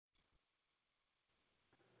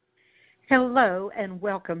Hello and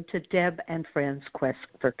welcome to Deb and Friends Quest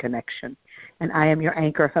for Connection. And I am your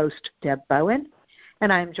anchor host, Deb Bowen,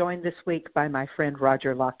 and I am joined this week by my friend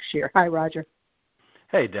Roger Lockshire. Hi, Roger.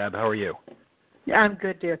 Hey, Deb. How are you? I'm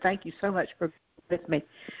good, dear. Thank you so much for being with me.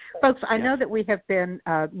 Folks, I know that we have been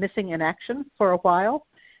missing in action for a while.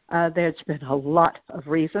 There's been a lot of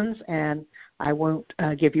reasons, and I won't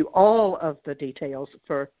give you all of the details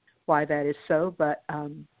for why that is so, but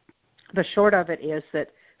the short of it is that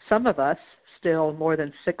some of us, still more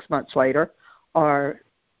than 6 months later, are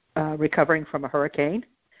recovering from a hurricane.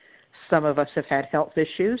 Some of us have had health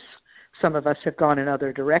issues. Some of us have gone in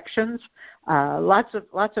other directions. Lots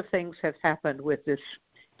of things have happened with this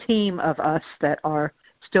team of us that are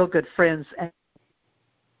still good friends and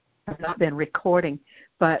have not been recording.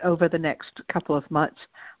 But over the next couple of months,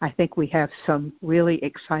 I think we have some really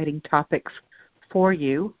exciting topics for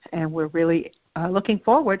you, and we're really looking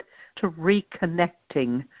forward to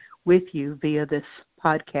reconnecting with you via this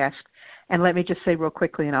podcast. And let me just say real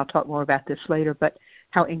quickly, and I'll talk more about this later, but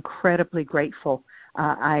how incredibly grateful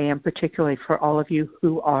I am, particularly for all of you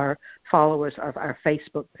who are followers of our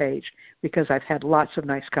Facebook page, because I've had lots of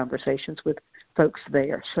nice conversations with folks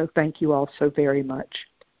there. So thank you all so very much.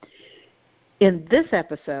 In this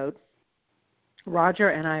episode, Roger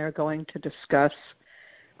and I are going to discuss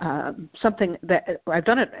something that I've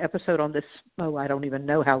done an episode on this, I don't even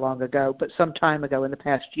know how long ago, but some time ago in the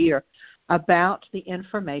past year, about the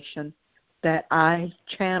information that I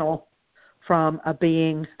channel from a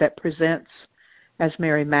being that presents as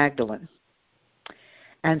Mary Magdalene.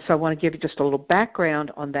 And so I want to give you just a little background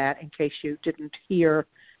on that in case you didn't hear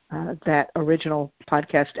that original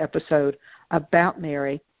podcast episode about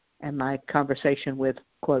Mary and my conversation with,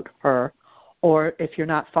 quote, her, or if you're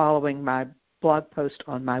not following my blog post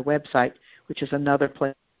on my website, which is another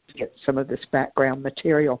place to get some of this background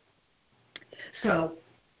material. So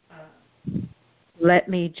let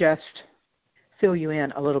me just fill you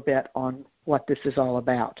in a little bit on what this is all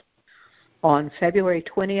about. On February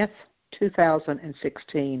 20th,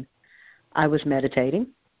 2016, I was meditating,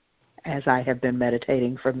 as I have been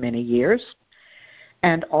meditating for many years,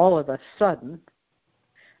 and all of a sudden,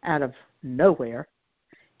 out of nowhere,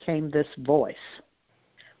 came this voice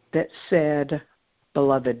that said,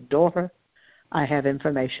 "Beloved daughter, I have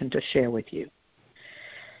information to share with you."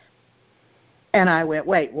 And I went,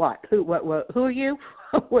 "Wait, what? Who are you?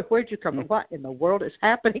 Where'd you come from? What in the world is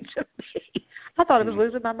happening to me?" I thought I was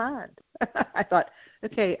losing my mind. I thought,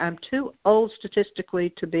 okay, I'm too old statistically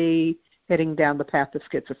to be heading down the path of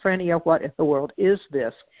schizophrenia. What in the world is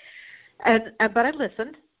this? But I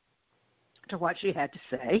listened to what she had to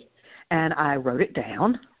say, and I wrote it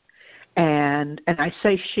down. And I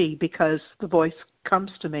say she because the voice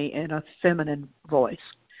comes to me in a feminine voice.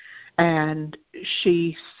 And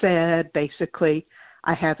she said, basically,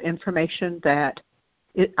 I have information that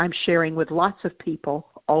I'm sharing with lots of people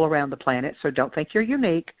all around the planet, so don't think you're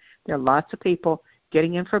unique. There are lots of people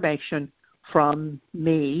getting information from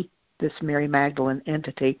me, this Mary Magdalene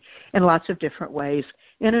entity, in lots of different ways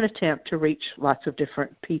in an attempt to reach lots of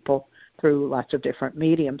different people through lots of different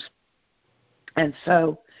mediums. And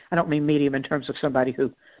so I don't mean medium in terms of somebody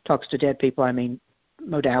who talks to dead people. I mean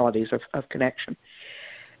modalities of connection.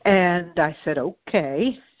 And I said,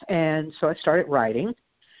 okay. And so I started writing.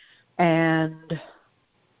 And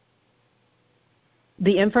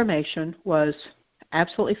the information was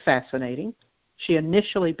absolutely fascinating. She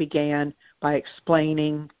initially began by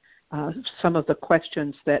explaining some of the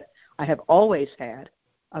questions that I have always had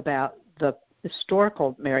about the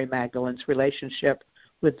historical Mary Magdalene's relationship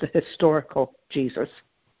with the historical Jesus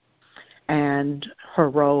and her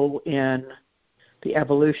role in the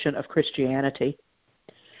evolution of Christianity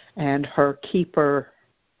and her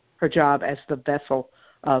job as the vessel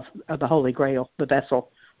of the Holy Grail, the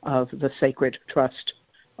vessel of the sacred trust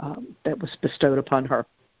that was bestowed upon her.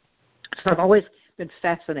 So I've always been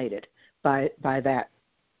fascinated by that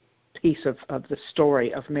piece of the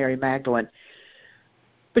story of Mary Magdalene.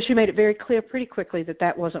 But she made it very clear pretty quickly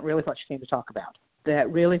that wasn't really what she came to talk about.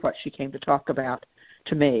 That really what she came to talk about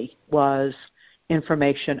to me was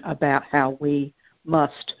information about how we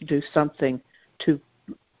must do something to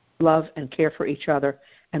love and care for each other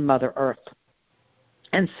and Mother Earth.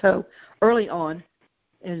 And so early on,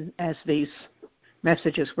 as these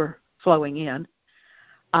messages were flowing in,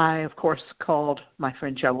 I, of course, called my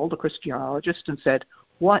friend Joel, the Christianologist, and said,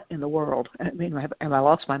 what in the world? I mean, have I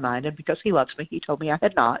lost my mind? And because he loves me, he told me I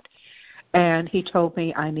had not. And he told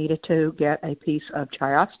me I needed to get a piece of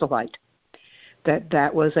chiastolite,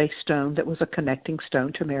 that was a stone that was a connecting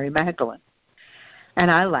stone to Mary Magdalene. And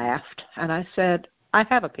I laughed, and I said, I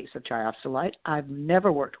have a piece of chiaosolite. I've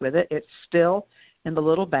never worked with it. It's still in the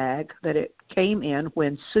little bag that it came in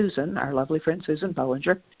when Susan, our lovely friend Susan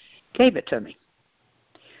Bollinger, gave it to me.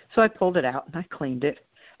 So I pulled it out and I cleaned it.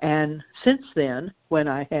 And since then, when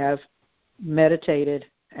I have meditated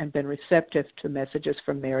and been receptive to messages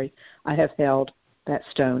from Mary, I have held that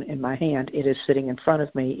stone in my hand. It is sitting in front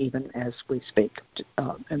of me even as we speak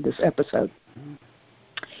in this episode.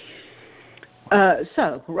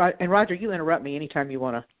 And Roger, you interrupt me anytime you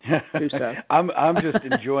want to do so. I'm just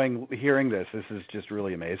enjoying hearing this. This is just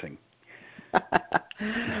really amazing.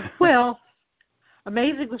 Well,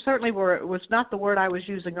 amazing certainly was not the word I was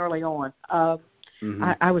using early on.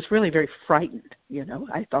 I was really very frightened,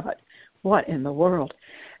 I thought, what in the world?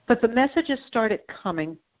 But the messages started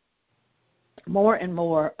coming more and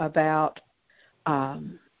more about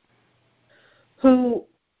who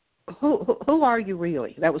are you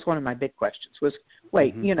really? That was one of my big questions was,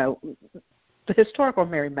 wait, the historical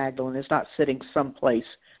Mary Magdalene is not sitting someplace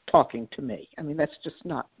talking to me. I mean, that's just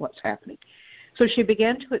not what's happening. So she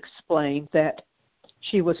began to explain that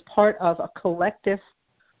she was part of a collective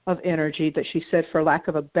of energy that she said, for lack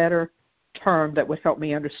of a better term that would help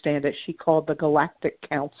me understand it, she called the Galactic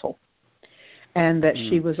Council. And that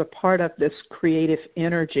she was a part of this creative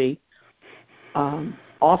energy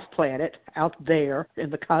off planet, out there in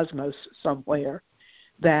the cosmos somewhere,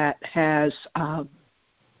 that has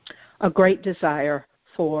a great desire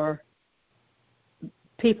for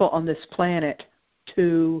people on this planet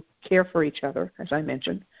to care for each other, as I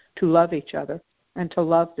mentioned, to love each other, and to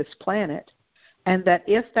love this planet. And that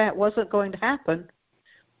if that wasn't going to happen,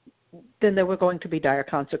 then there were going to be dire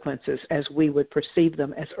consequences as we would perceive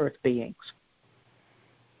them as earth beings.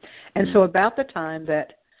 And so about the time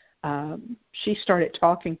that she started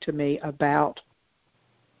talking to me about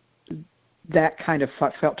that kind of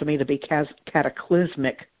what felt to me to be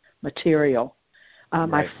cataclysmic material,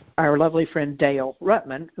 our lovely friend Dale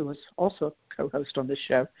Ruttman, who was also a co-host on this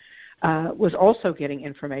show, was also getting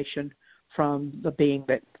information from the being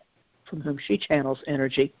from whom she channels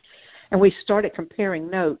energy. And we started comparing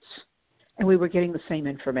notes, and we were getting the same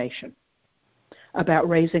information about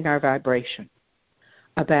raising our vibration,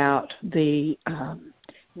 about the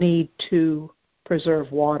need to preserve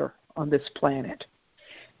water on this planet.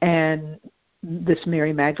 And this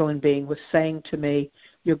Mary Magdalene being was saying to me,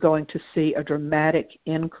 you're going to see a dramatic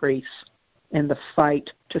increase in the fight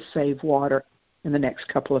to save water in the next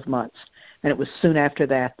couple of months. And it was soon after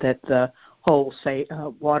that the whole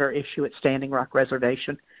water issue at Standing Rock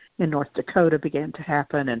Reservation in North Dakota began to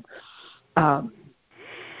happen.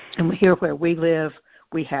 And here where we live,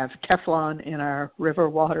 we have Teflon in our river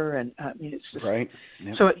water, and it's just right.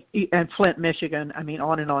 Yep. So. And Flint, Michigan. I mean,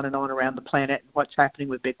 on and on and on around the planet. What's happening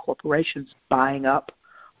with big corporations buying up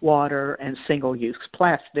water and single-use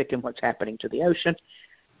plastic, and what's happening to the ocean.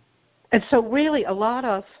 And so, really, a lot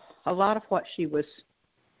of what she was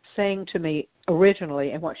saying to me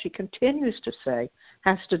originally, and what she continues to say,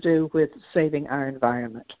 has to do with saving our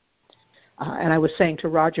environment. And I was saying to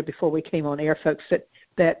Roger before we came on air, folks,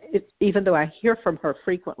 that even though I hear from her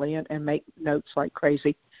frequently and make notes like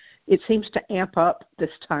crazy, it seems to amp up this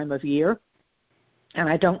time of year. And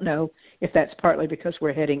I don't know if that's partly because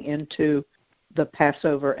we're heading into the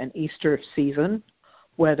Passover and Easter season,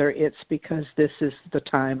 whether it's because this is the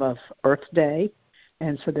time of Earth Day,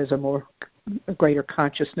 and so there's a greater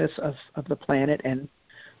consciousness of the planet and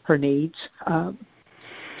her needs.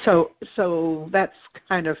 So that's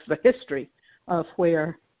kind of the history of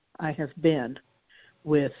where I have been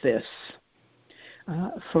with this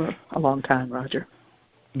for a long time, Roger.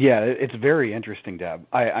 Yeah, it's very interesting, Deb.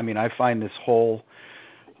 I mean, I find this whole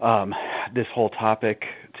topic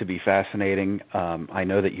to be fascinating. I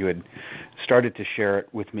know that you had started to share it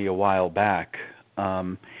with me a while back,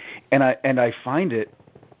 and I find it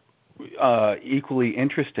equally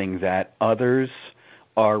interesting that others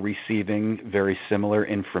are receiving very similar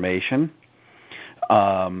information.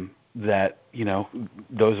 That,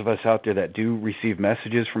 those of us out there that do receive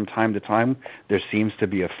messages from time to time, there seems to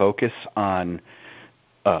be a focus on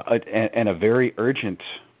and a very urgent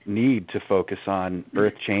need to focus on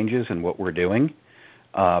earth changes and what we're doing,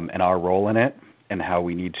 and our role in it, and how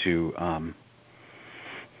we need to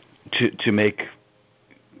make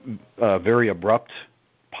very abrupt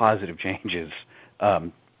positive changes,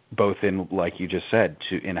 both in, like you just said,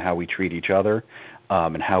 in how we treat each other,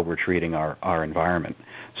 and how we're treating our environment.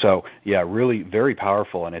 So yeah, really very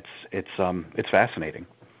powerful, and it's fascinating.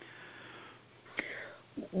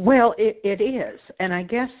 Well, it is, and I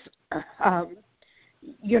guess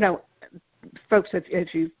folks,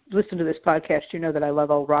 if you listen to this podcast, you know that I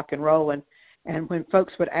love old rock and roll, and when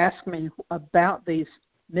folks would ask me about these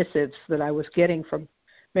missives that I was getting from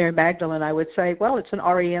Mary Magdalene, I would say, well, it's an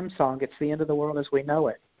REM song. It's the end of the world as we know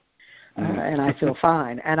it. And I feel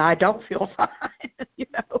fine. And I don't feel fine, you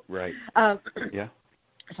know. Right. Yeah.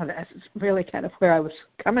 So that's really kind of where I was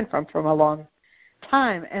coming from a long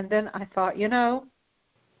time. And then I thought, you know,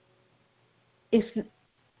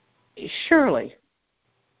 surely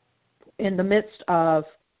in the midst of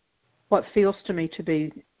what feels to me to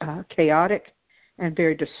be chaotic and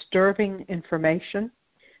very disturbing information,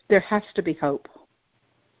 there has to be hope.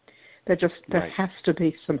 There has to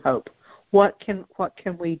be some hope. What can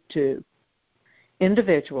we do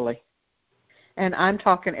individually? And I'm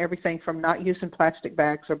talking everything from not using plastic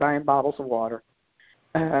bags or buying bottles of water.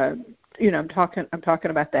 You know, I'm talking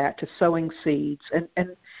about that, to sowing seeds.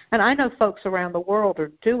 And I know folks around the world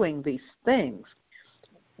are doing these things,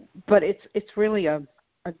 but it's really a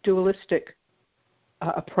dualistic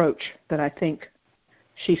approach that I think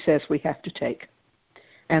she says we have to take.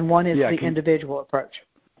 And one is the individual approach.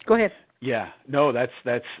 Go ahead. Yeah, no,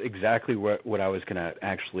 that's exactly what I was going to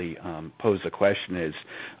actually pose the question is,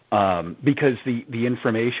 because the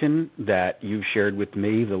information that you've shared with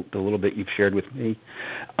me, the little bit you've shared with me,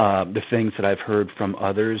 the things that I've heard from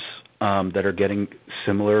others that are getting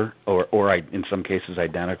similar or in some cases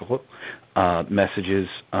identical messages,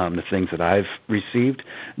 the things that I've received,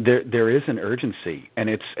 there is an urgency, and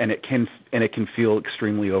it can feel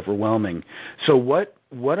extremely overwhelming. So what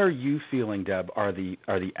are you feeling, Deb, are the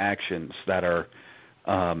actions that are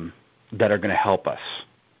going to help us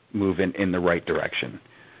move in the right direction?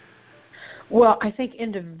 Well, I think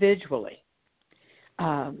individually,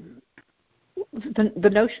 the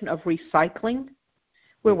notion of recycling,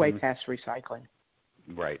 we're way past recycling.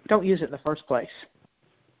 Right. Don't use it in the first place.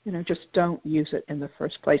 You know, just don't use it in the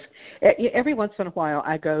first place. Every once in a while,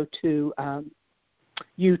 I go to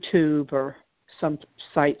YouTube or some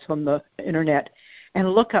sites on the internet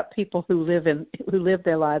and look up people who live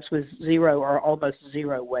their lives with zero or almost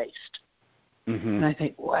zero waste. Mm-hmm. And I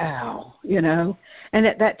think, wow, you know, and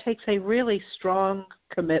that takes a really strong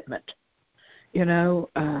commitment, you know,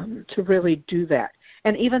 to really do that.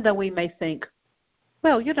 And even though we may think,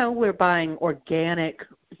 well, you know, we're buying organic,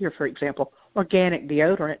 here for example, organic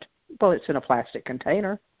deodorant, well, it's in a plastic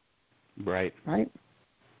container. Right. Right?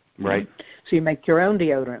 Right. So you make your own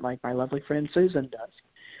deodorant like my lovely friend Susan does.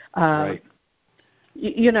 Right.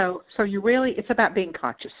 You know, so it's about being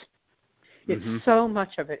conscious. It's so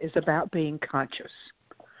much of it is about being conscious.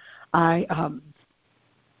 And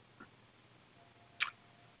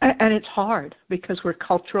it's hard because we're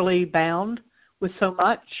culturally bound with so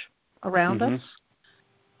much around us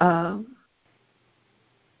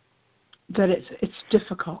that it's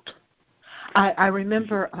difficult. I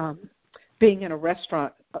remember being in a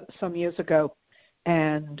restaurant some years ago,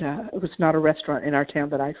 and it was not a restaurant in our town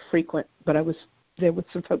that I frequent, but I was there with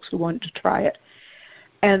some folks who wanted to try it.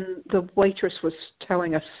 And the waitress was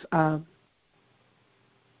telling us the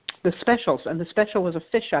specials, and the special was a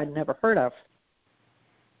fish I'd never heard of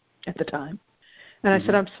at the time. And I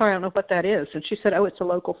said, I'm sorry, I don't know what that is. And she said, oh, it's a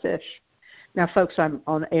local fish. Now, folks, I'm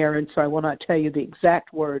on air, and so I will not tell you the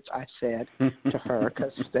exact words I said to her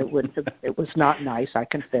because it was not nice, I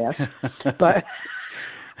confess. But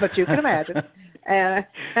you can imagine. And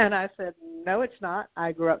I said, no, it's not.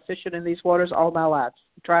 I grew up fishing in these waters all my life.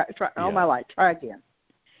 All my life. Try again.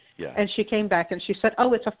 Yeah. And she came back and she said,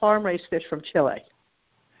 oh, it's a farm-raised fish from Chile.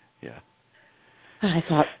 Yeah. And I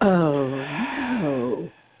thought, oh, no.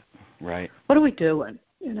 Right. What are we doing?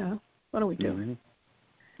 You know, what are we doing?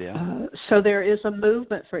 Yeah. So there is a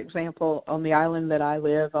movement, for example, on the island that I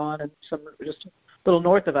live on and some just a little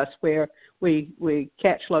north of us where we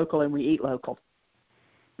catch local and we eat local.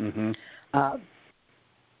 Mm-hmm.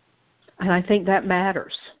 And I think that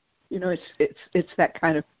matters. You know, it's that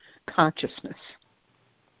kind of consciousness.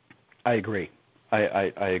 I agree.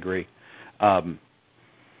 I agree.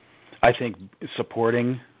 I think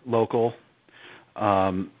supporting local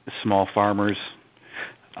small farmers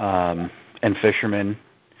and fishermen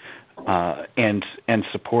and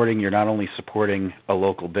supporting, you're not only supporting a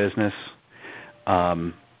local business,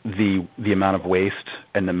 the amount of waste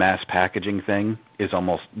and the mass packaging thing is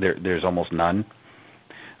almost there's almost none.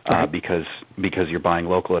 Because you're buying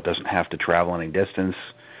local, it doesn't have to travel any distance.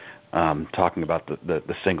 Talking about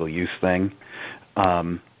the single-use thing,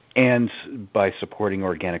 and by supporting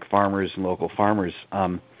organic farmers and local farmers,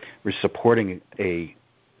 we're supporting a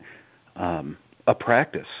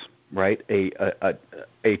practice, right?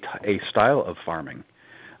 A style of farming,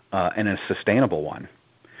 and a sustainable one.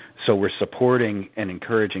 So we're supporting and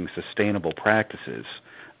encouraging sustainable practices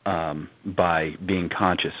by being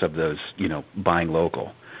conscious of those, you know, buying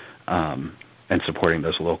local. And supporting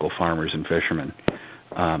those local farmers and fishermen.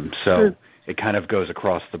 So it kind of goes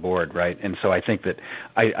across the board, right? And so I think that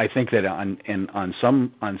on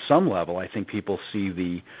some level, I think people see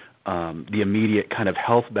the immediate kind of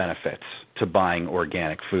health benefits to buying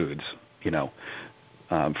organic foods,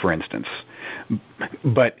 for instance.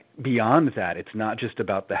 But beyond that, it's not just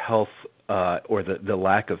about the health or the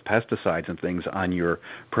lack of pesticides and things on your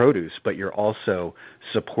produce, but you're also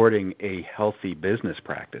supporting a healthy business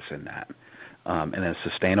practice in that, and a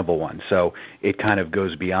sustainable one. So it kind of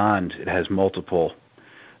goes beyond. It has multiple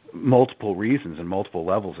reasons and multiple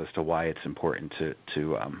levels as to why it's important to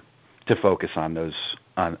focus on those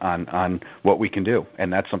on what we can do,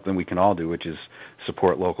 and that's something we can all do, which is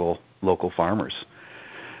support local farmers.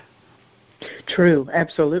 True,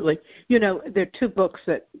 absolutely. There are two books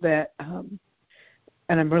that and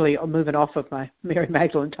I'm really moving off of my Mary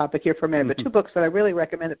Magdalene topic here for a minute, but two books that I really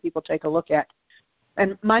recommend that people take a look at.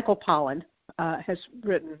 And Michael Pollan has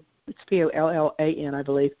written, it's Pollan, I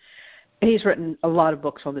believe. He's written a lot of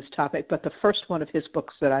books on this topic, but the first one of his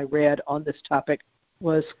books that I read on this topic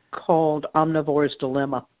was called Omnivore's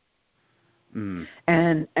Dilemma.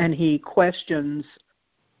 And he questions,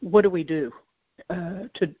 what do we do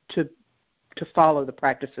to follow the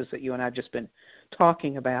practices that you and I have just been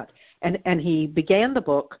talking about. And he began the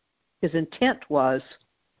book, his intent was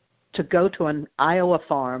to go to an Iowa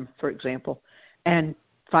farm, for example, and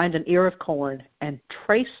find an ear of corn and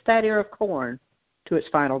trace that ear of corn to its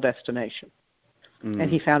final destination. And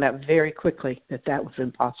he found out very quickly that was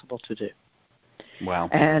impossible to do. Wow.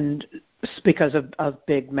 And because of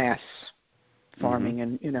big mass farming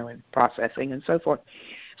and, and processing and so forth.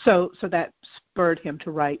 So that spurred him to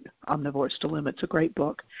write Omnivore's Dilemma. It's a great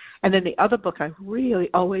book. And then the other book I really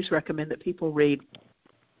always recommend that people read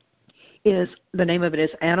is, the name of it is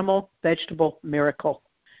Animal, Vegetable, Miracle.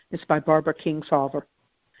 It's by Barbara Kingsolver.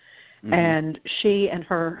 And she and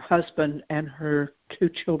her husband and her two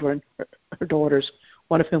children, her daughters,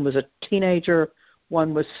 one of whom was a teenager,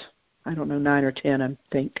 one was, 9 or 10, I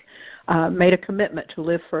think, made a commitment to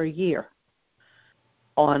live for a year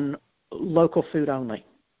on local food only.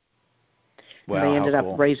 Wow, and they ended up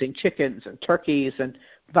cool. raising chickens and turkeys and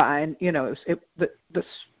vine. The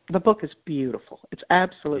book is beautiful. It's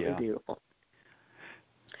absolutely beautiful.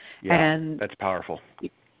 Yeah, and that's powerful.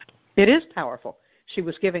 It is powerful. She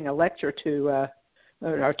was giving a lecture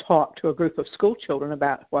or talk to a group of school children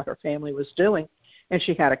about what her family was doing, and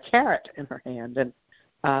she had a carrot in her hand, and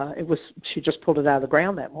she just pulled it out of the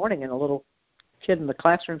ground that morning, and a little kid in the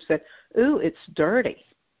classroom said, "Ooh, it's dirty."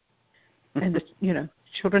 And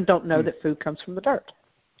children don't know that food comes from the dirt.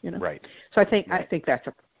 Right. So I think that's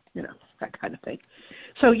that kind of thing.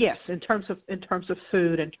 So yes, in terms of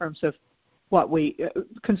food, in terms of what we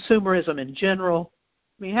consumerism in general.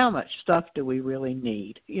 I mean, how much stuff do we really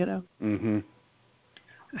need?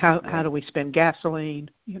 How do we spend gasoline?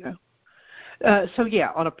 So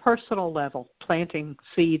yeah, on a personal level, planting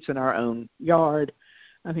seeds in our own yard.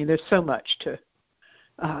 I mean, there's so much to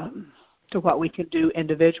what we can do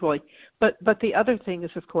individually. But the other thing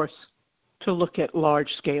is, of course, to look at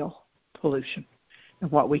large scale pollution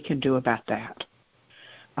and what we can do about that.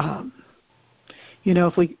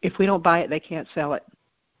 If we don't buy it, they can't sell it.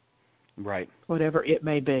 Right. Whatever it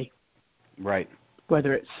may be. Right.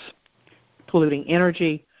 Whether it's polluting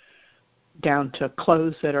energy, down to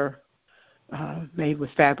clothes that are made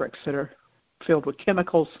with fabrics that are filled with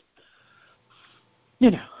chemicals.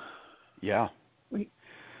 Yeah. Yeah.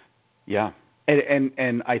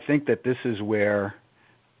 And I think that this is where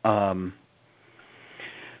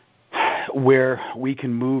we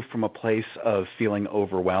can move from a place of feeling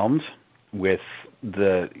overwhelmed with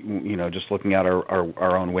just looking out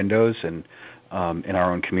our own windows and in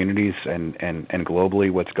our own communities and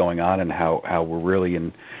globally what's going on and how we're really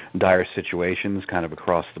in dire situations kind of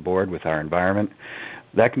across the board with our environment.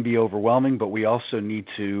 That can be overwhelming, but we also need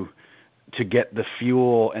to get the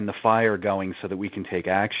fuel and the fire going so that we can take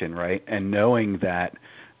action, right? And knowing that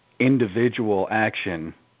individual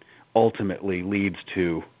action ultimately leads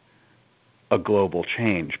to a global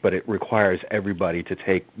change, but it requires everybody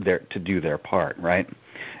to do their part, right?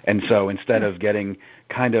 And so instead of getting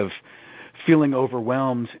kind of feeling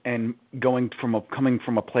overwhelmed and coming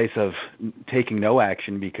from a place of taking no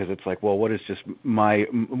action because it's like, well,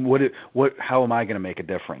 how am I going to make a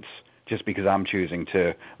difference just because I'm choosing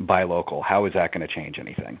to buy local? How is that going to change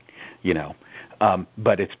anything?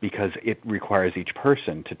 But it's because it requires each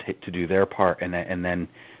person to do their part, and then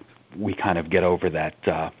we kind of get over that.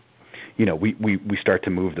 We start to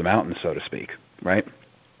move the mountain, so to speak, right?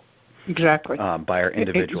 Exactly. By our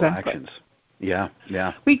individual actions. Yeah.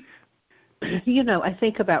 I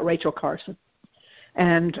think about Rachel Carson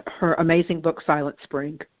and her amazing book, Silent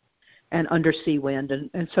Spring. and Undersea Wind,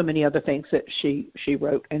 and so many other things that she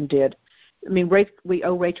wrote and did. I mean, we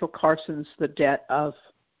owe Rachel Carson's the debt of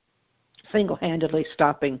single-handedly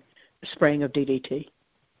stopping the spraying of DDT.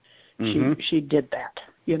 She did that,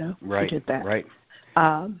 you know. Right. She did that. Right.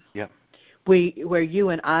 Yep. Where you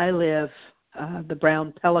and I live, the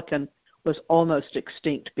brown pelican was almost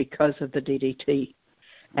extinct because of the DDT.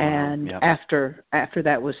 Wow. And yep. after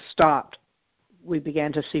that was stopped, we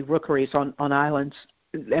began to see rookeries on islands,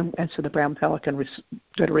 and so the brown pelican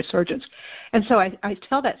did a resurgence. And so I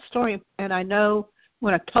tell that story, and I know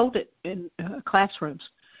when I've told it in classrooms,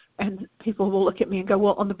 and people will look at me and go,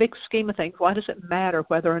 well, on the big scheme of things, why does it matter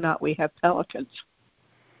whether or not we have pelicans?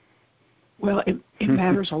 Well, it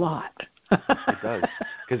matters a lot. It does,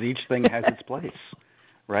 because each thing has its place,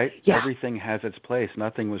 right? Yeah. Everything has its place.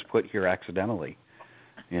 Nothing was put here accidentally.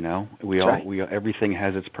 You know, everything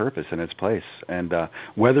has its purpose and its place, and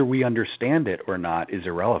whether we understand it or not is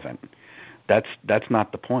irrelevant. That's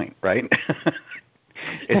not the point, right?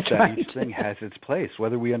 It's that right. Each thing has its place.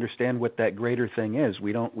 Whether we understand what that greater thing is,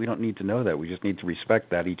 we don't need to know that. We just need to respect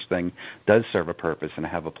that each thing does serve a purpose and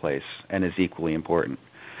have a place and is equally important.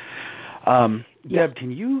 Deb, can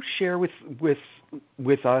you share with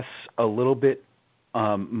us a little bit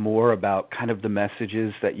more about kind of the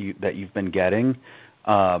messages that you've been getting,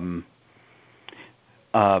 and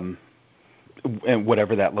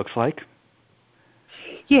whatever that looks like?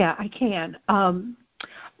 Yeah, I can.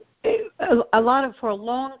 For a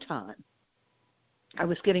long time, I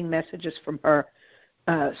was getting messages from her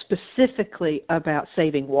specifically about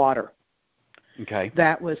saving water. Okay.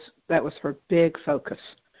 That was her big focus,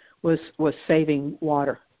 was saving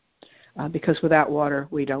water, because without water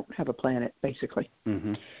we don't have a planet, basically.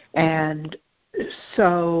 Mm-hmm. And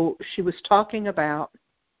so she talked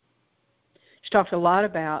a lot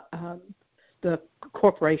about the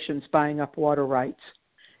corporations buying up water rights,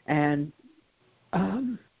 and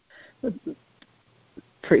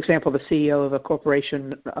for example, the CEO of a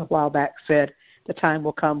corporation a while back said, the time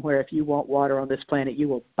will come where if you want water on this planet, you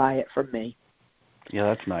will buy it from me. Yeah,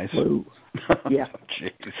 that's nice. Ooh. Yeah.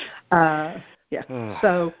 Jeez. Yeah.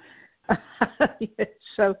 So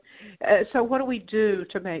what do we do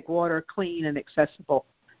to make water clean and accessible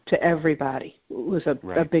to everybody? It was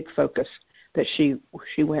a big focus that she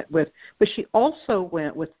went with. But she also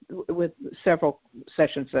went with several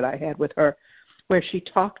sessions that I had with her, where she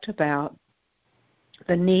talked about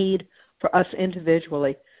the need for us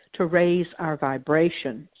individually to raise our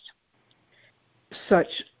vibrations,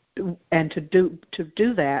 and to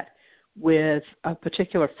do that with a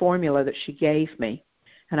particular formula that she gave me,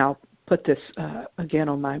 and I'll put this again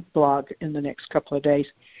on my blog in the next couple of days,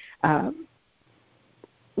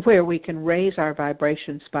 where we can raise our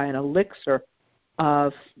vibrations by an elixir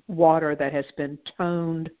of water that has been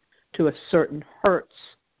toned to a certain hertz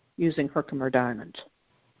using Herkimer diamonds.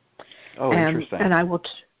 Oh, interesting. And I will,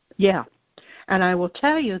 and I will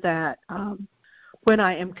tell you that when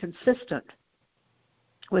I am consistent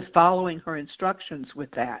with following her instructions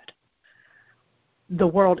with that, the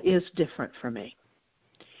world is different for me.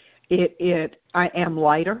 I am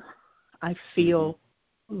lighter. I feel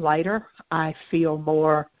lighter. I feel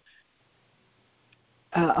more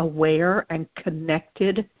aware and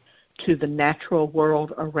connected to the natural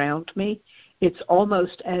world around me. It's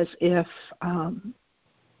almost as if,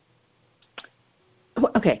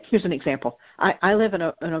 okay, here's an example. I live in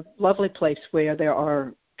a lovely place where there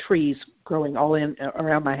are trees growing all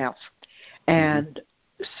around my house. And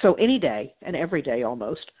so any day and every day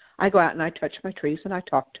almost, I go out and I touch my trees and I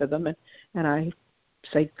talk to them and I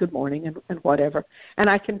say good morning and whatever. And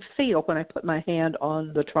I can feel when I put my hand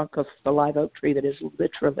on the trunk of the live oak tree that is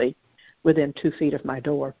literally within 2 feet of my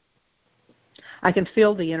door, I can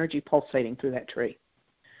feel the energy pulsating through that tree.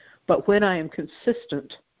 But when I am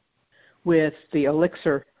consistent with the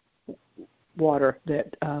elixir water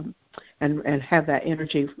that and have that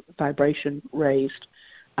energy vibration raised,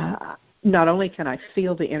 not only can I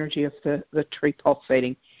feel the energy of the tree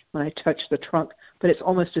pulsating when I touch the trunk, but it's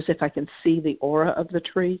almost as if I can see the aura of the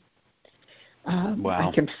tree. Wow.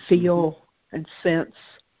 I can feel and sense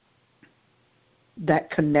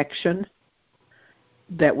that connection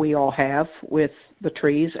that we all have with the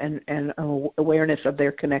trees and awareness of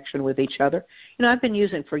their connection with each other. You know, I've been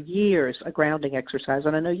using for years a grounding exercise,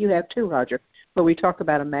 and I know you have too, Roger, where we talk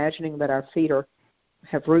about imagining that our feet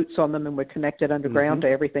have roots on them and we're connected underground to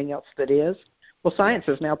everything else that is. Well, science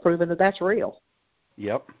has now proven that that's real.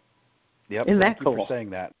 Yep. Isn't that cool? Thank you for saying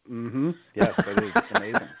that. Yes, it is. It's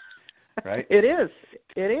amazing. Right? It is.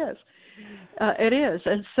 It is.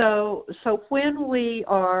 And so when we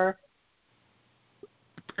are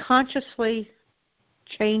consciously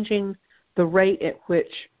changing the rate at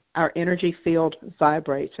which our energy field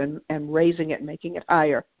vibrates and raising it, making it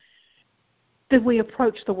higher, then we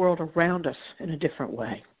approach the world around us in a different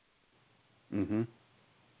way. Mm-hmm.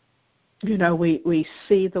 You know, we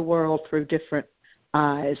see the world through different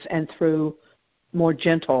eyes and through more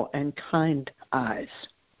gentle and kind eyes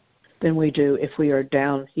than we do if we are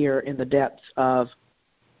down here in the depths of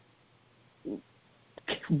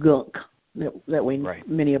gunk that we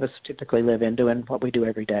many of us typically live in, doing what we do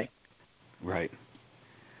every day. Right.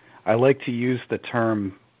 I like to use the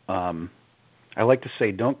term, I like to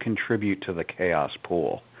say, don't contribute to the chaos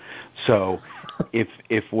pool. So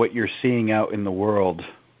if what you're seeing out in the world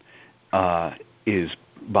is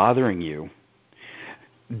bothering you,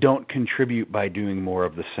 don't contribute by doing more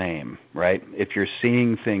of the same, right? If you're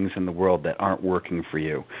seeing things in the world that aren't working for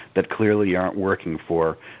you, that clearly aren't working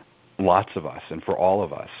for lots of us and for all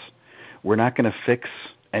of us, we're not going to fix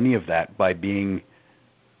any of that by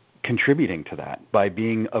contributing to that, by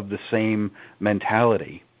being of the same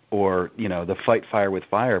mentality, or, you know, the fight fire with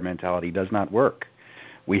fire mentality does not work.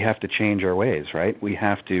 We have to change our ways, right? We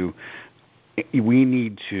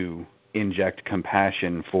need to inject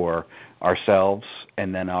compassion for ourselves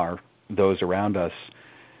and then those around us,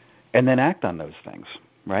 and then act on those things,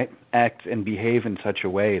 right? Act and behave in such a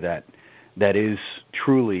way that is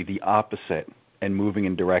truly the opposite and moving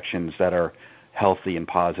in directions that are healthy and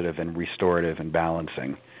positive and restorative and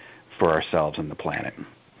balancing for ourselves and the planet.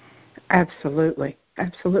 Absolutely.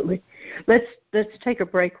 Absolutely. Let's take a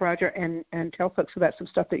break, Roger, and tell folks about some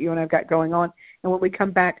stuff that you and I've got going on. And when we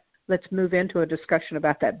come back, let's move into a discussion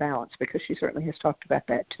about that balance, because she certainly has talked about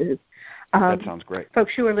that too. That sounds great.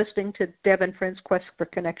 Folks, you are listening to Deb and Friends Quest for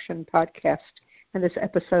Connection podcast, and this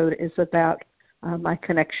episode is about my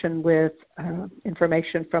connection with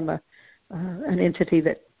information from an entity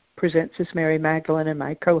that presents as Mary Magdalene, and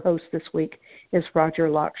my co-host this week is Roger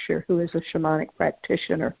Lockshire, who is a shamanic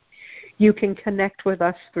practitioner. You can connect with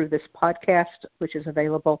us through this podcast, which is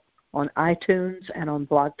available on iTunes and on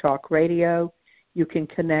Blog Talk Radio. You can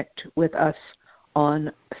connect with us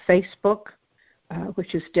on Facebook,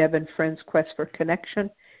 which is Deb and Friends Quest for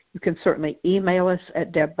Connection. You can certainly email us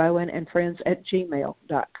at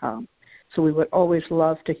debbowenandfriends@gmail.com. So we would always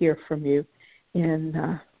love to hear from you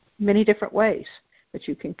in many different ways that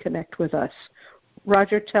you can connect with us.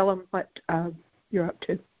 Roger, tell them what you're up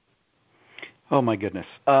to. Oh, my goodness.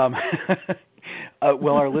 Well,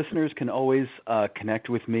 our listeners can always connect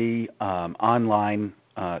with me online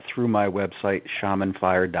through my website,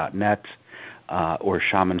 shamanfire.net, or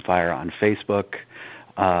Shamanfire on Facebook.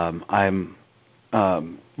 I'm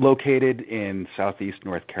located in southeast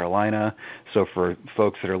North Carolina, so for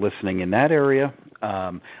folks that are listening in that area,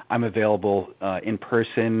 I'm available in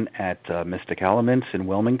person at Mystic Elements in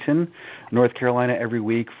Wilmington, North Carolina, every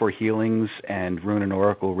week for healings and rune and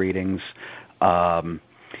oracle readings.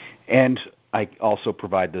 And I also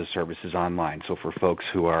provide those services online. So for folks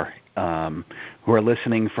who are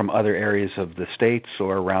listening from other areas of the States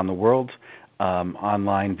or around the world,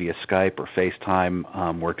 online via Skype or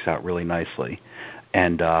FaceTime works out really nicely.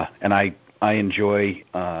 And I enjoy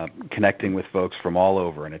connecting with folks from all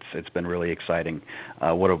over, and it's been really exciting.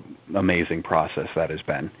 What an amazing process that has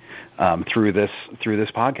been through this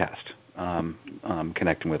podcast.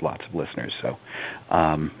 Connecting with lots of listeners. So,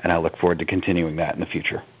 and I look forward to continuing that in the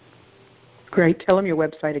future. Great. Tell them your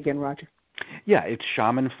website again, Roger. Yeah, it's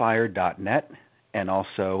shamanfire.net and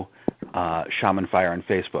also Shamanfire on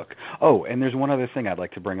Facebook. Oh, and there's one other thing I'd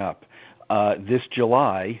like to bring up. This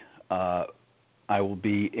July, I will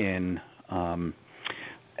be in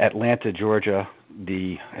Atlanta, Georgia,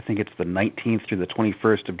 I think it's the 19th through the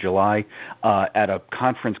 21st of July, at a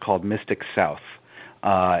conference called Mystic South.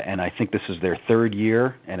 And I think this is their third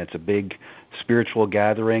year, and it's a big spiritual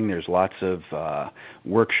gathering. There's lots of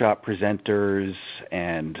workshop presenters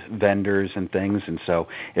and vendors and things. And so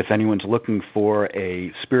if anyone's looking for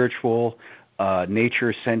a spiritual,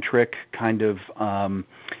 nature-centric kind of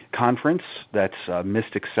conference, that's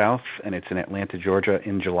Mystic South, and it's in Atlanta, Georgia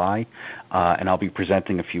in July. And I'll be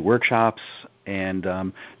presenting a few workshops. And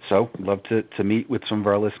so I'd love to meet with some of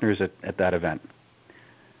our listeners at that event.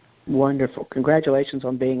 Wonderful. Congratulations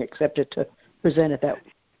on being accepted to present at that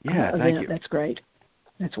event. Thank you. That's great.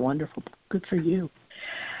 That's wonderful. Good for you.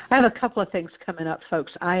 I have a couple of things coming up,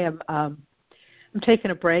 folks. I'm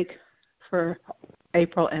taking a break for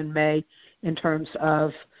April and May in terms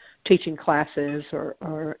of teaching classes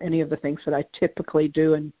or any of the things that I typically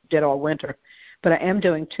do and did all winter. But I am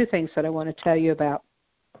doing two things that I want to tell you about.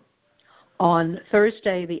 On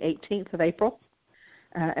Thursday, the 18th of April,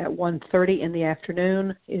 at 1:30 in the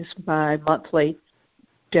afternoon is my monthly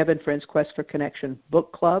Deb and Friends Quest for Connection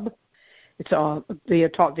book club. It's all via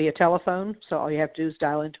telephone, so all you have to do is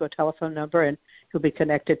dial into a telephone number, and you'll be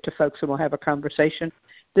connected to folks, and we'll have a conversation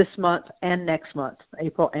this month and next month,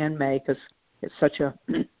 April and May, because it's such a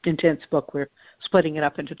intense book. We're splitting it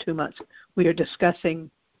up into 2 months. We are discussing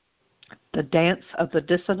The Dance of the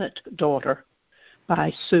Dissonant Daughter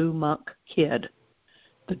by Sue Monk Kidd.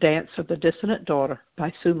 The Dance of the Dissonant Daughter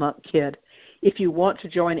by Sue Monk Kidd. If you want to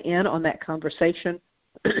join in on that conversation,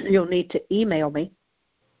 you'll need to email me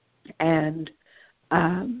and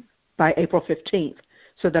by April 15th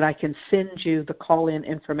so that I can send you the call-in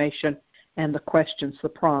information and the questions, the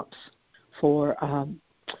prompts for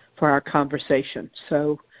our conversation.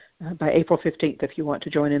 So by April 15th, if you want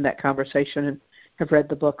to join in that conversation and have read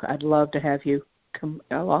the book, I'd love to have you come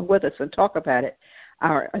along with us and talk about it.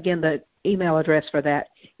 Again, the email address for that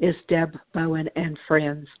is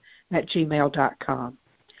debbowenandfriends@gmail.com.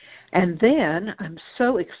 And then I'm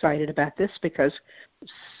so excited about this because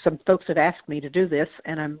some folks have asked me to do this,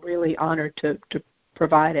 and I'm really honored to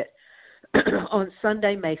provide it. On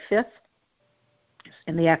Sunday, May 5th,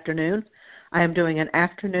 in the afternoon, I am doing an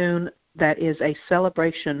afternoon that is a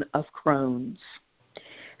celebration of Crohn's.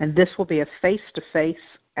 And this will be a face-to-face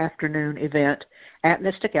afternoon event at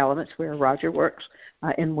Mystic Elements, where Roger works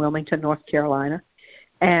in Wilmington, North Carolina.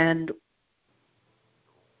 And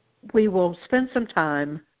we will spend some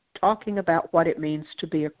time talking about what it means to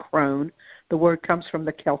be a crone. The word comes from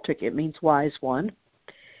the Celtic. It means wise one.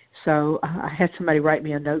 So I had somebody write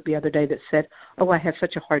me a note the other day that said, I have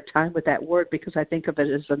such a hard time with that word because I think of it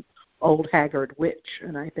as an old haggard witch.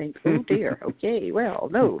 And I think, oh, dear, okay, well,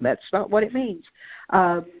 no, that's not what it means.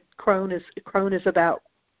 Crone is about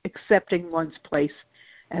accepting one's place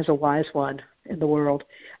as a wise one in the world.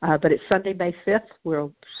 But it's Sunday, May 5th.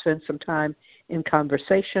 We'll spend some time in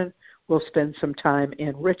conversation. We'll spend some time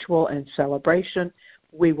in ritual and celebration.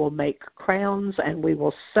 We will make crowns, and we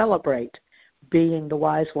will celebrate being the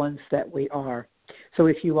wise ones that we are. So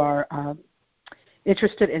if you are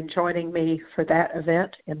interested in joining me for that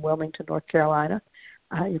event in Wilmington, North Carolina,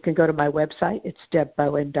 you can go to my website. It's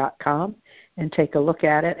debbowen.com and take a look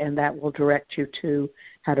at it, and that will direct you to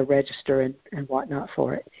how to register and whatnot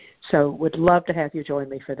for it. So would love to have you join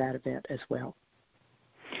me for that event as well.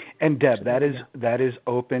 And Deb, that is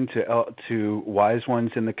open to wise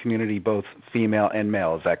ones in the community, both female and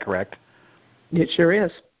male. Is that correct? It sure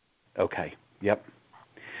is. Okay. Yep.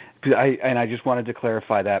 I just wanted to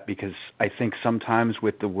clarify that because I think sometimes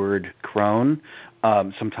with the word crone,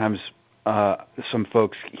 sometimes some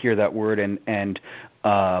folks hear that word and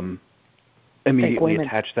immediately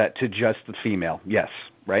attach that to just the female. Yes.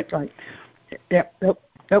 Right. Right. Yep. Nope.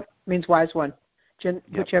 Means wise one,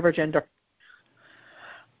 whichever gender.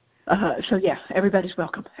 So yeah, everybody's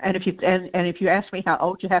welcome. And if you ask me how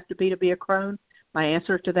old you have to be a crone, my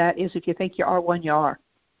answer to that is if you think you are one, you are.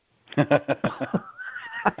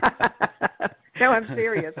 No, I'm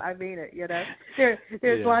serious. I mean it.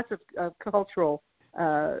 There's lots of cultural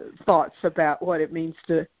thoughts about what it means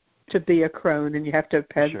to be a crone, and you have to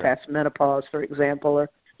pass menopause, for example, or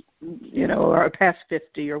past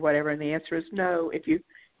 50 or whatever. And the answer is no. If you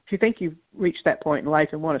think you've reached that point in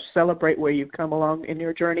life and want to celebrate where you've come along in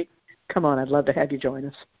your journey, come on, I'd love to have you join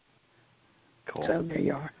us. Cool. So there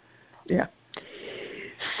you are. Yeah.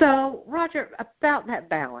 So, Roger, about that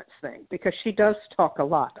balance thing, because she does talk a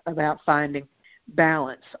lot about finding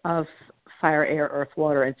balance of fire, air, earth,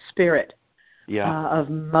 water, and spirit, of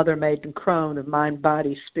Mother, Maiden, Crone, of mind,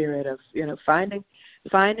 body, spirit, of finding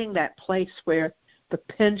that place where the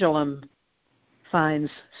pendulum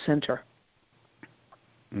finds center.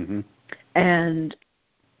 Mm-hmm. And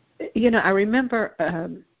I remember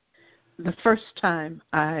the first time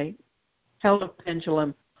I held a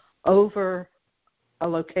pendulum over a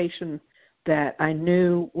location that I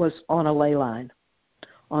knew was on a ley line,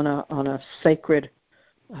 on a sacred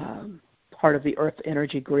part of the earth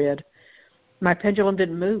energy grid. My pendulum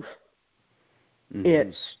didn't move. Mm-hmm.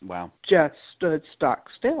 It just stood stock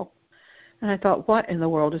still. And I thought, what in the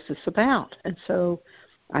world is this about? And so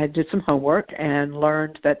I did some homework and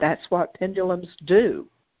learned that that's what pendulums do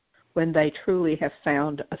when they truly have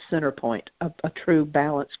found a center point, a true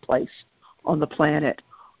balance place on the planet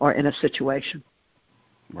or in a situation.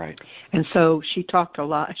 Right. And so she's talked a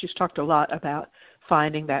lot about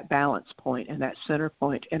finding that balance point and that center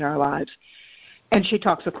point in our lives. And she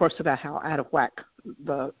talks, of course, about how out of whack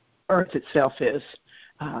the earth itself is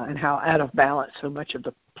and how out of balance so much of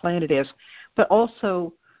the planet is. But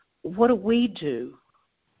also, what do we do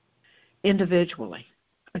individually?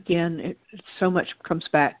 Again, so much comes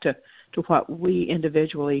back to what we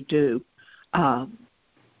individually do to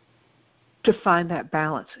find that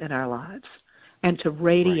balance in our lives and to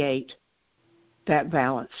radiate that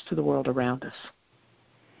balance to the world around us.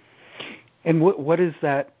 And what does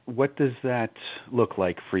that look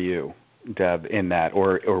like for you, Deb, in that,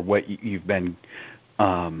 or what you've been,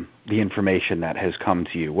 the information that has come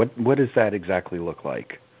to you? What does that exactly look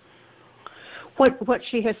like? What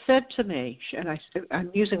she has said to me, and I'm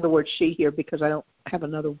using the word she here because I don't have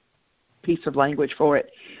another piece of language for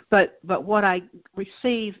it, but what I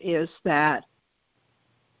receive is that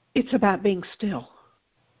it's about being still.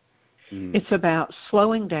 It's about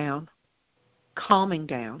slowing down, calming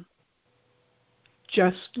down,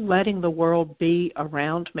 just letting the world be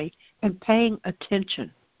around me and paying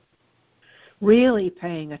attention, really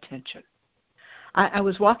paying attention. I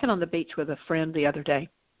was walking on the beach with a friend the other day,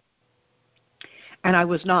 and I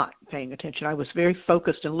was not paying attention. I was very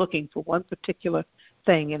focused and looking for one particular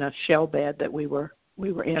thing in a shell bed that we were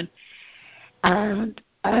in, and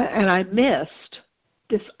I missed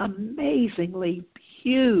this amazingly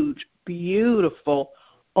huge, beautiful,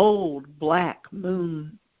 old black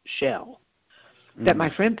moon shell that my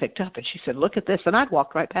friend picked up, and she said, "Look at this," and I'd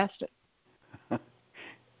walked right past it.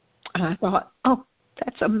 And I thought, "Oh,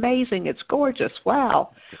 that's amazing. It's gorgeous.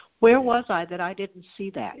 Wow. Where was I that I didn't see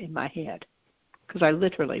that in my head?" Because I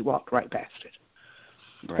literally walked right past it.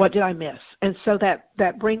 Right. What did I miss? And so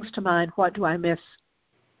that brings to mind, what do I miss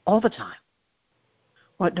all the time?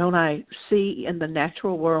 What don't I see in the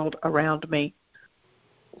natural world around me?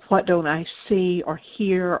 What don't I see or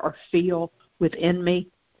hear or feel within me?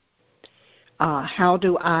 How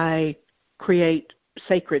do I create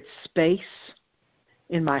sacred space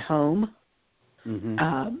in my home? Mm-hmm.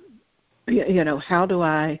 How do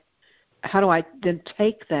I then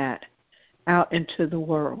take that out into the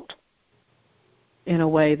world in a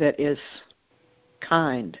way that is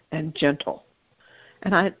kind and gentle?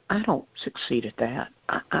 And I don't succeed at that.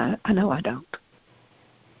 I know I don't.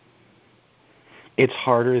 It's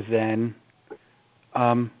harder than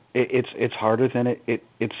it's harder than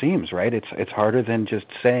it seems, right? It's harder than just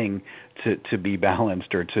saying to be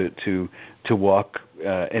balanced or to walk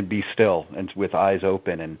and be still and with eyes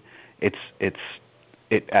open, and it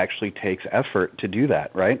actually takes effort to do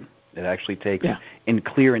that, right? It actually takes in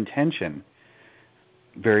clear intention,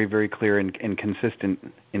 very, very clear and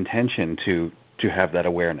consistent intention to have that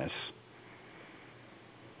awareness.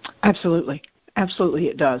 Absolutely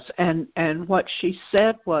it does. And what she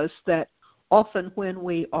said was that often when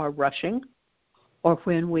we are rushing or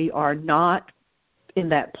when we are not in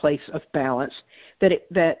that place of balance,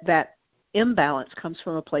 that imbalance comes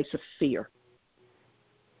from a place of fear.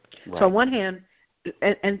 Right. So on one hand,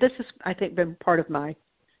 and this has, I think, been part of my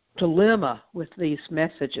dilemma with these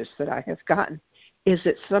messages that I have gotten, is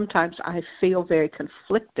that sometimes I feel very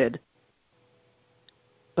conflicted.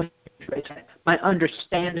 My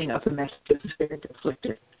understanding of the messages is very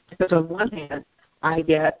conflicted. Because on one hand, I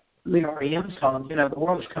get the REM song, the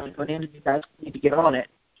world is coming to an end and you guys need to get on it.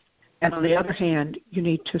 And on the other hand, you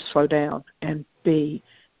need to slow down and be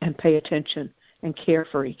and pay attention and care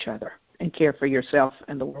for each other and care for yourself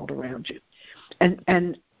and the world around you.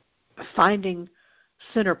 And finding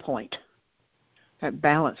center point, that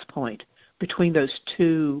balance point between those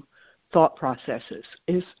two thought processes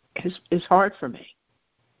is hard for me.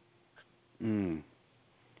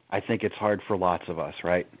 I think it's hard for lots of us,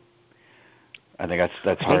 right? I think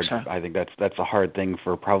that's hard. So. I think that's a hard thing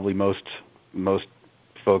for probably most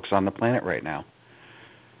folks on the planet right now.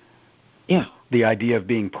 Yeah. The idea of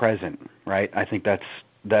being present, right? I think that's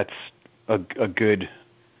a good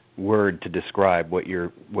word to describe what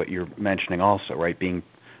you're mentioning also, right? Being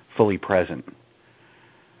fully present.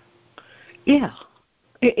 Yeah.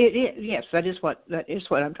 Yes, that is what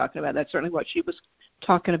I'm talking about. That's certainly what she was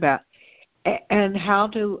talking about. And how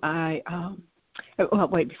do I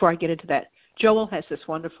wait, before I get into that, Joel has this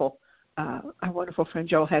wonderful, our wonderful friend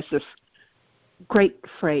Joel has this great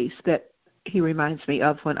phrase that he reminds me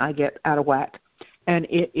of when I get out of whack. And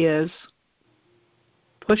it is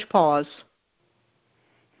push pause,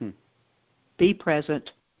 be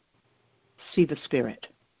present, see the spirit.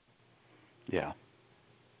 Yeah.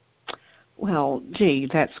 Well, gee,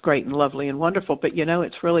 that's great and lovely and wonderful, but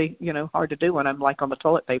it's really, hard to do when I'm like on the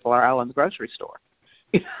toilet paper aisle in the grocery store.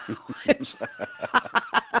 Yeah.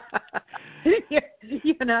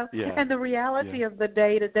 And the reality of the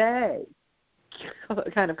day-to-day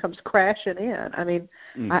kind of comes crashing in. I mean,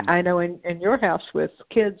 I know in your house with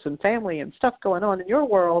kids and family and stuff going on in your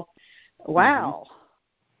world, wow.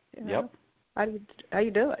 Yep. How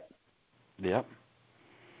you do it? Yep.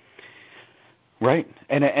 Right,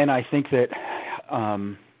 and I think that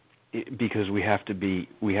because we have to be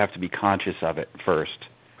conscious of it first,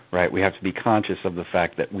 right? We have to be conscious of the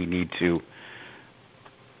fact that we need to.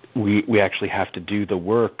 We actually have to do the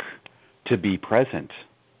work to be present.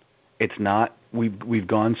 It's not, we've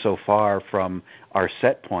gone so far from our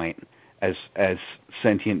set point as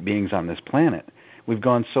sentient beings on this planet. We've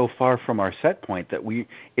gone so far from our set point that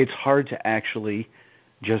it's hard to actually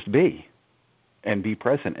just be and be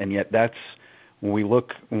present. And yet that's, when we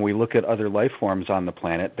look at other life forms on the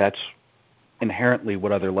planet, that's inherently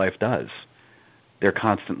what other life does. They're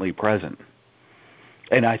constantly present.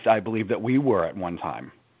 And I believe that we were at one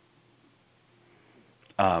time.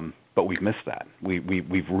 But we've missed that.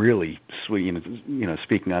 We've really,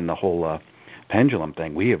 speaking on the whole pendulum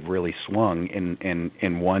thing, we have really swung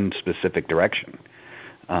in one specific direction,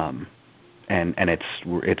 and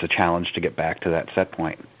it's a challenge to get back to that set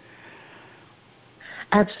point.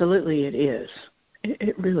 Absolutely, it is.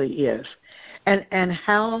 It really is. And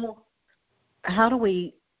how do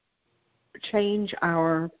we change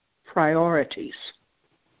our priorities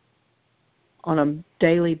on a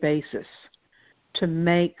daily basis to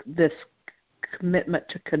make this commitment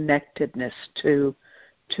to connectedness, to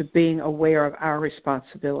being aware of our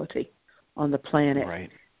responsibility on the planet,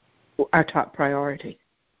 right, our top priority?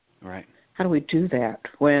 Right. How do we do that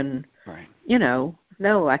when, right,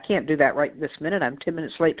 no, I can't do that right this minute. I'm 10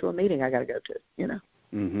 minutes late to a meeting I got to go to,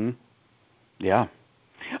 Mm-hmm. Yeah.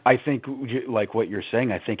 I think, like what you're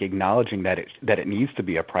saying, I think acknowledging that it needs to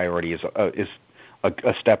be a priority is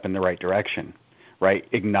a step in the right direction. Right,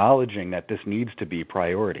 acknowledging that this needs to be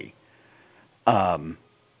priority, and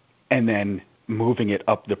then moving it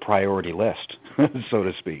up the priority list, so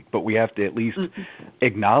to speak. But we have to at least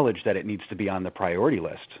acknowledge that it needs to be on the priority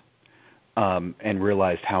list, and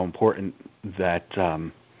realize how important that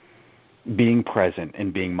being present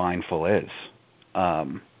and being mindful is.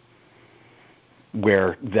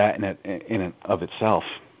 Where that in and of itself,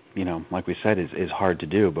 like we said, is hard to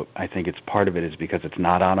do. But I think it's part of it is because it's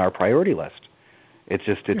not on our priority list. It's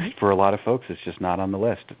right. For a lot of folks, it's just not on the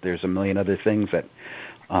list. There's a million other things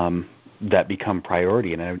that become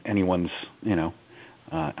priority in anyone's,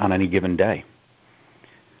 on any given day.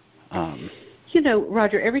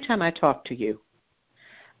 Roger, every time I talk to you,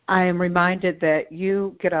 I am reminded that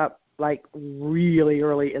you get up like really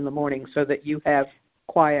early in the morning so that you have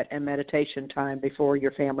quiet and meditation time before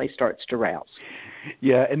your family starts to rouse.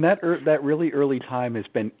 Yeah, and that really early time has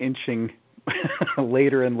been inching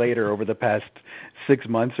later and later over the past 6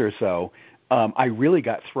 months or so. I really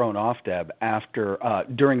got thrown off, Deb,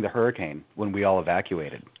 during the hurricane when we all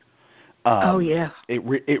evacuated. Oh yeah. It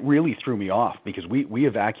really threw me off because we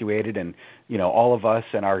evacuated, and all of us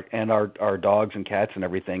and our dogs and cats and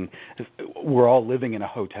everything were all living in a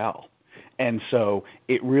hotel, and so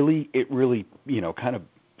it really kind of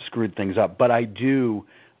screwed things up. But I do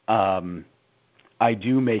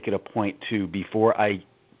make it a point to, before I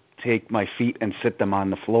take my feet and sit them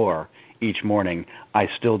on the floor each morning, I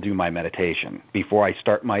still do my meditation. Before I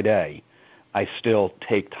start my day, I still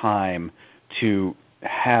take time to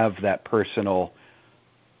have that personal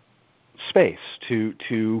space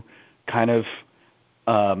to kind of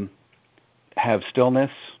have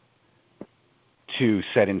stillness, to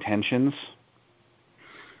set intentions,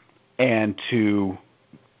 and to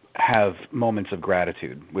have moments of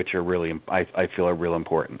gratitude, which are really, I feel, are real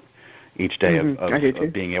important each day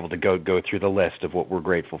of being able to go through the list of what we're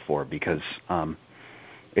grateful for, because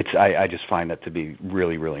I just find that to be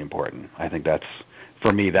really, really important. I think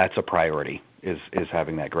for me, that's a priority, is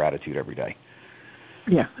having that gratitude every day.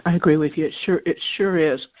 Yeah, I agree with you. It sure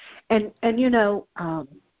is. And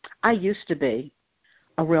I used to be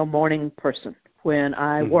a real morning person. When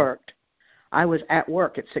I worked, I was at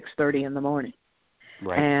work at 6:30 in the morning.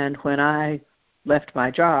 Right. And when I left my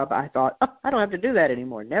job, I thought, I don't have to do that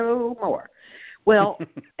anymore. No more. Well,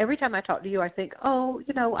 every time I talk to you, I think,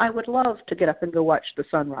 I would love to get up and go watch the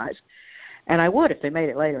sunrise. And I would if they made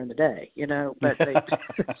it later in the day, but they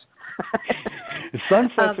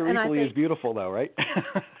Sunsets are equally as beautiful, though, right?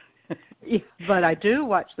 Yeah, but I do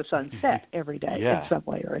watch the sunset every day in some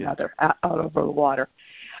way or another out over the water.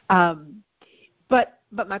 But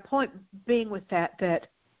my point being with that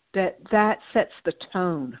sets the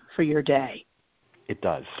tone for your day. It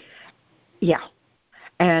does. Yeah.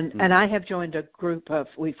 And I have joined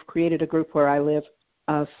we've created a group where I live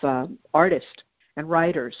of artists and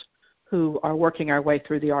writers who are working our way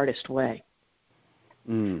through the artist way.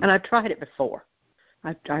 And I've tried it before.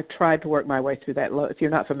 I've tried to work my way through that. If you're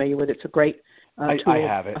not familiar with it, it's a great tool. I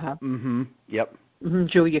have it. Yep.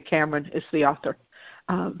 Julia Cameron is the author.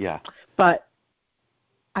 Yeah. But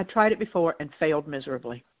I tried it before and failed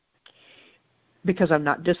miserably because I'm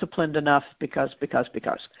not disciplined enough, because.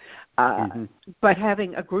 But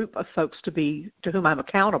having a group of folks to whom I'm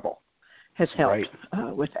accountable has helped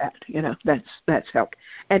with that. That's helped.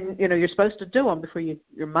 And you're supposed to do them before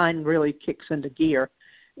your mind really kicks into gear.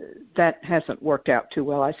 That hasn't worked out too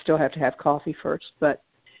well. I still have to have coffee first, but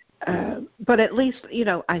at least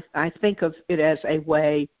I think of it as a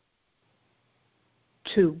way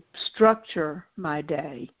to structure my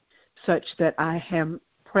day such that I am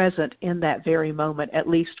present in that very moment, at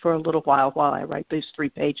least for a little while I write these 3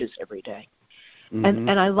 pages every day. Mm-hmm.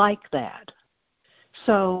 And I like that.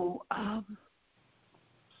 So I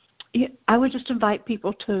would just invite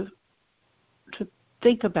people to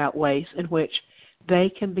think about ways in which they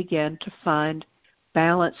can begin to find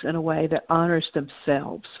balance in a way that honors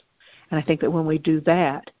themselves. And I think that when we do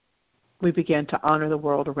that, we begin to honor the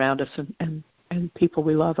world around us and people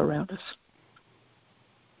we love around us.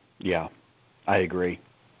 Yeah, I agree.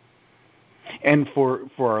 And for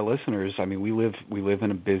our listeners, I mean, we live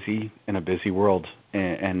in a busy world,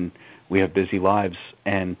 and we have busy lives,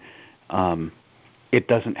 and it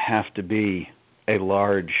doesn't have to be a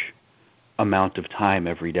large amount of time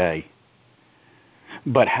every day.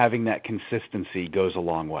 But having that consistency goes a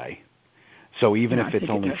long way. So even if it's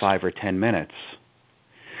only 5 or 10 minutes,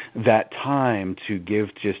 that time to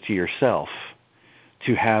give just to yourself,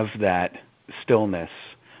 to have that stillness,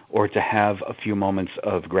 or to have a few moments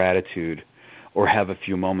of gratitude, or have a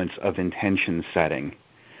few moments of intention setting,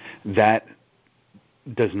 that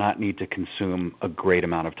does not need to consume a great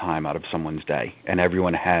amount of time out of someone's day. And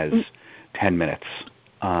everyone has 10 minutes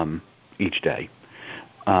each day.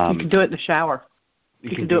 You can do it in the shower.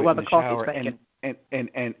 You can do it while the coffee's making.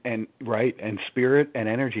 And right, and spirit and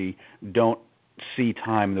energy don't see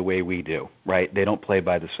time the way we do, right? They don't play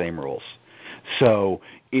by the same rules. So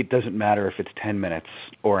it doesn't matter if it's 10 minutes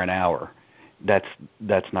or an hour. That's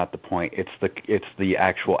not the point. It's the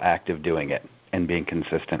actual act of doing it and being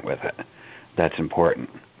consistent with it. That's important.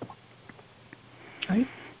 Right.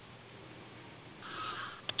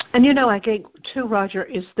 And I think too, Roger,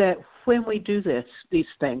 is that when we do these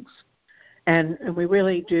things, and we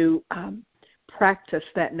really do practice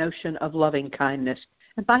that notion of loving kindness.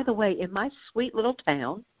 And by the way, in my sweet little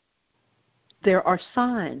town, there are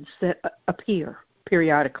signs that appear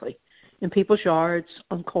periodically in people's yards,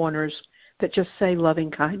 on corners, that just say loving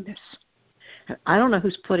kindness. And I don't know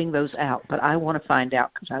who's putting those out, but I want to find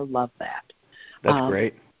out because I love that. That's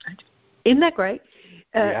great. Isn't that great?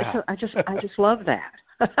 Yeah. So I just love that.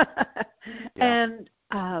 Yeah. And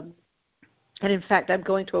in fact, I'm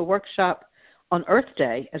going to a workshop on Earth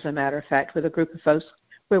Day, as a matter of fact, with a group of folks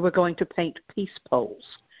where we're going to paint peace poles.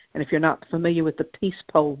 And if you're not familiar with the peace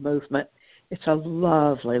pole movement, it's a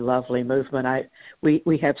lovely, lovely movement.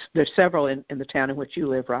 There's several in the town in which you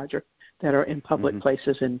live, Roger, that are in public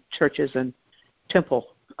places and churches and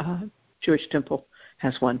temple. Jewish temple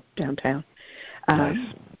has one downtown. Nice.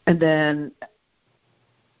 And then,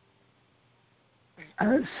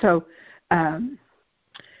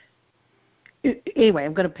 anyway,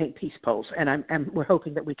 I'm going to paint peace poles, and we're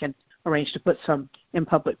hoping that we can arrange to put some in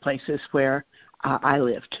public places where I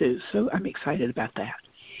live too. So I'm excited about that.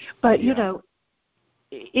 But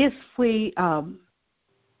if we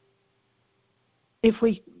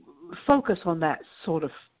focus on that sort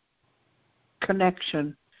of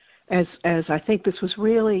connection, as I think this was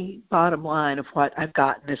really bottom line of what I've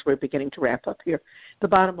gotten as we're beginning to wrap up here, the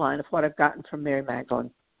bottom line of what I've gotten from Mary Magdalene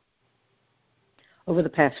over the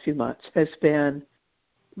past few months has been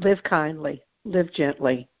live kindly, live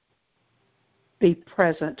gently, be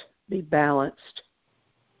present, be balanced,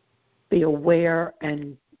 be aware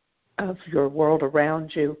of your world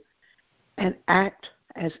around you, and act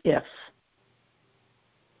as if.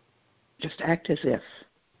 Just act as if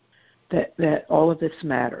that all of this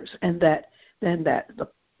matters, and that the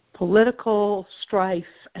political strife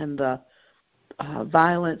and the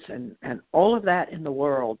violence and all of that in the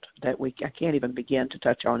world that I can't even begin to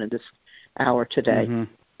touch on in this hour today.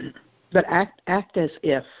 Mm-hmm. But act as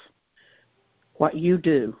if what you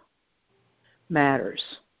do matters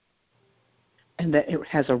and that it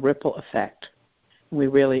has a ripple effect. We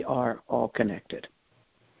really are all connected.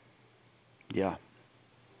 Yeah.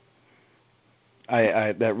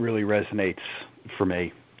 I that really resonates for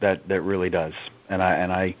me. That really does. And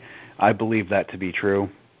I believe that to be true.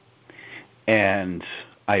 And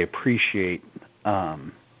I appreciate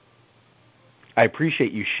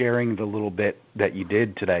you sharing the little bit that you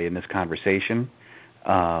did today in this conversation.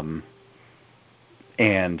 And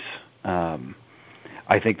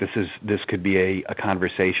I think this could be a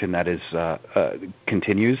conversation that is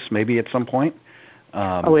continues maybe at some point.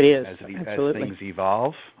 It is. As Absolutely. things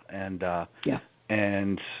evolve. And yeah.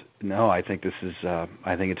 And no, I think this is.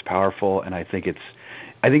 I think it's powerful, and I think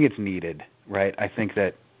it's needed, right? I think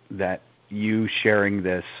that you sharing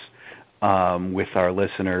this with our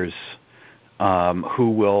listeners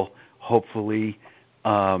who will hopefully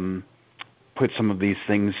put some of these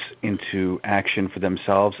things into action for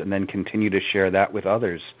themselves and then continue to share that with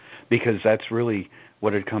others, because that's really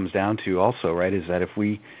what it comes down to also, right, is that if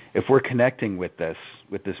we're connecting with this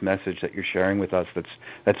message that you're sharing with us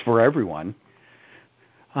that's for everyone,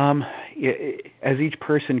 as each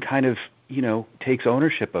person kind of, takes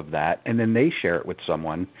ownership of that and then they share it with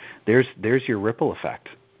someone, there's your ripple effect,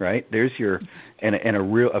 right? There's your, in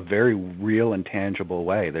a very real and tangible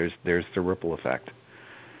way, there's the ripple effect.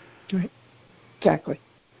 Right. Exactly.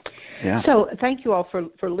 Yeah. So thank you all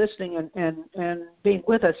for listening and being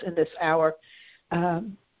with us in this hour.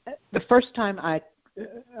 The first time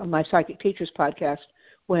on my Psychic Teachers podcast,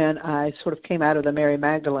 when I sort of came out of the Mary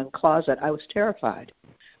Magdalene closet, I was terrified.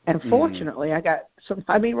 And fortunately, I got this is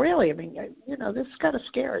kind of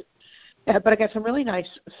scary. But I got some really nice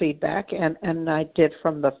feedback, and I did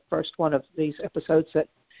from the first one of these episodes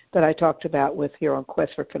that I talked about with here on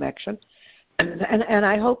Quest for Connection. And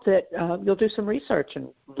I hope that you'll do some research and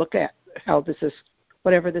look at how this is,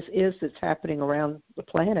 whatever this is that's happening around the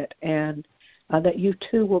planet, and that you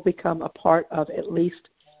too will become a part of at least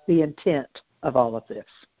the intent of all of this.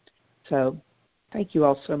 So thank you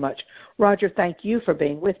all so much. Roger, thank you for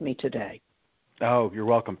being with me today. Oh, you're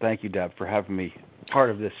welcome. Thank you, Deb, for having me part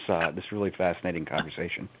of this really fascinating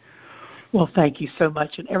conversation. Well, thank you so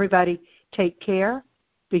much. And everybody, take care,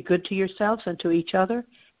 be good to yourselves and to each other,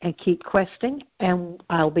 and keep questing. And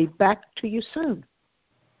I'll be back to you soon.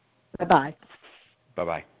 Bye-bye.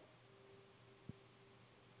 Bye-bye.